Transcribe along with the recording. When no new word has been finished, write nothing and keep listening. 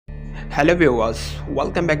Hello viewers,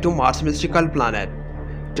 welcome back to Mars Mystical Planet.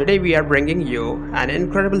 Today we are bringing you an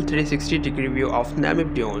incredible 360-degree view of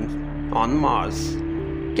Namib Dune on Mars,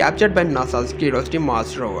 captured by NASA's Curiosity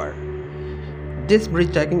Mars rover. This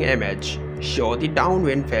breathtaking image shows the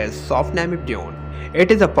downwind face of Namib Dune.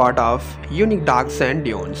 It is a part of unique dark sand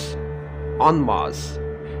dunes on Mars.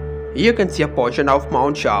 You can see a portion of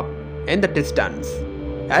Mount Sharp in the distance,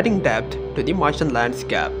 adding depth to the Martian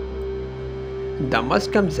landscape. The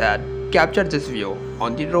Muscom Z captured this view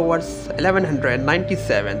on the rover's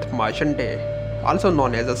 1197th Martian day, also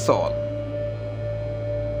known as a Sol.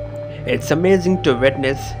 It's amazing to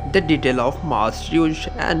witness the detail of Mars' huge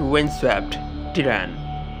and windswept terrain,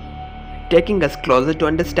 taking us closer to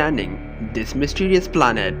understanding this mysterious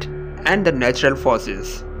planet and the natural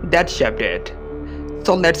forces that shaped it.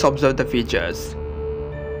 So let's observe the features.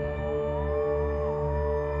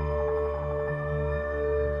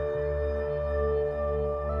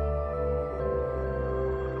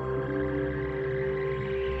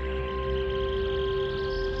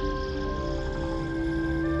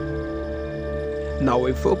 Now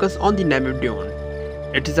we focus on the Namib Dune.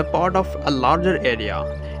 It is a part of a larger area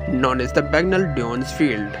known as the Bagnall Dunes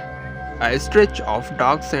Field, a stretch of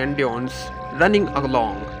dark sand dunes running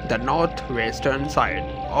along the northwestern side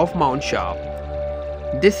of Mount Sharp.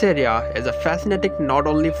 This area is fascinating not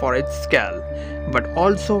only for its scale, but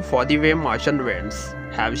also for the way Martian winds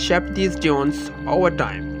have shaped these dunes over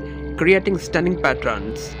time, creating stunning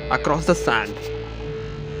patterns across the sand.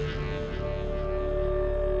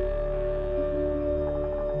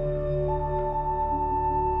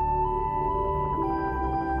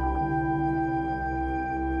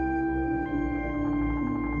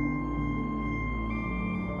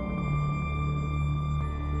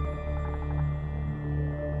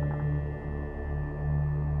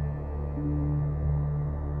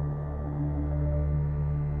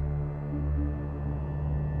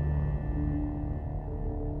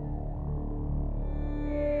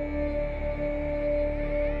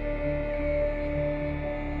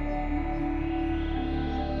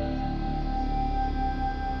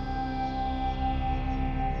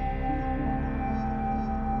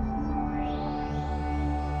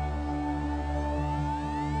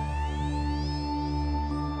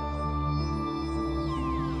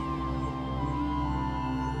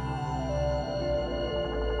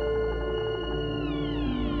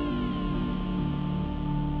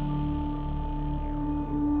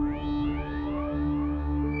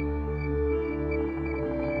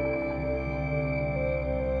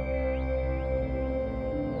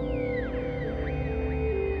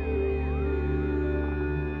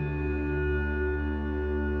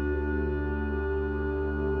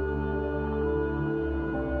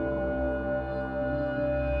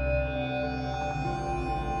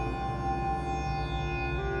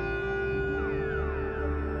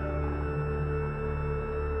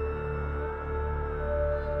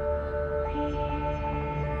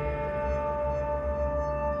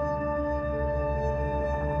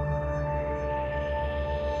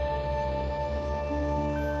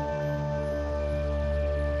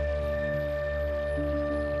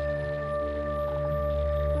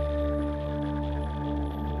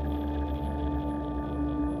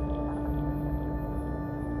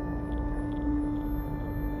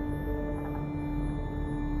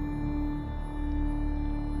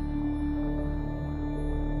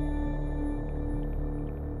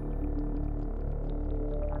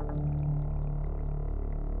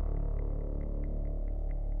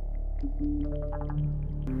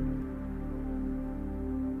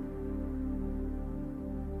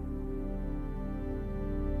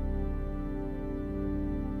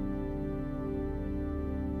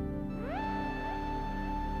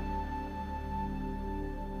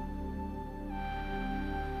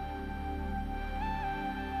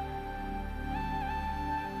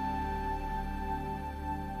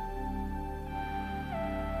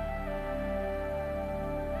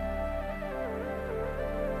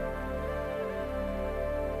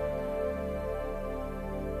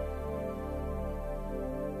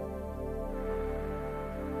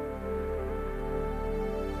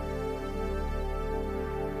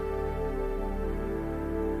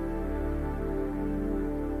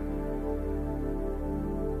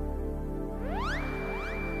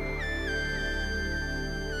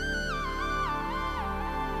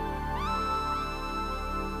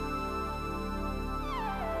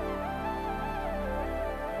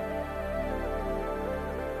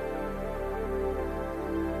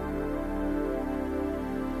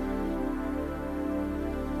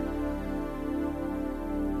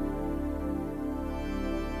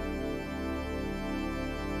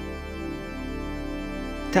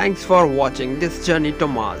 Thanks for watching this journey to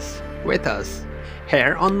Mars with us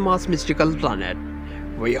here on Mars Mystical Planet.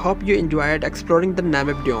 We hope you enjoyed exploring the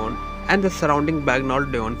Namib Dune and the surrounding Bagnall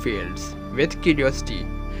Dune fields with curiosity.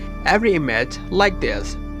 Every image like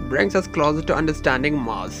this brings us closer to understanding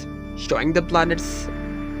Mars, showing the planet's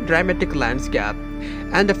dramatic landscape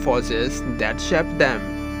and the forces that shape them.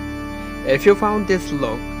 If you found this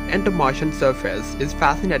look into Martian surface is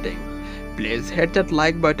fascinating, please hit that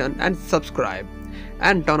like button and subscribe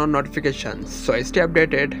and turn on notifications so you stay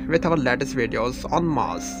updated with our latest videos on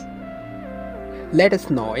Mars. Let us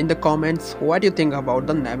know in the comments what you think about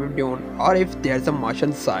the Namib Dune, or if there's a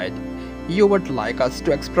Martian side you would like us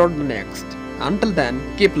to explore next. Until then,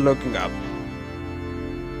 keep looking up.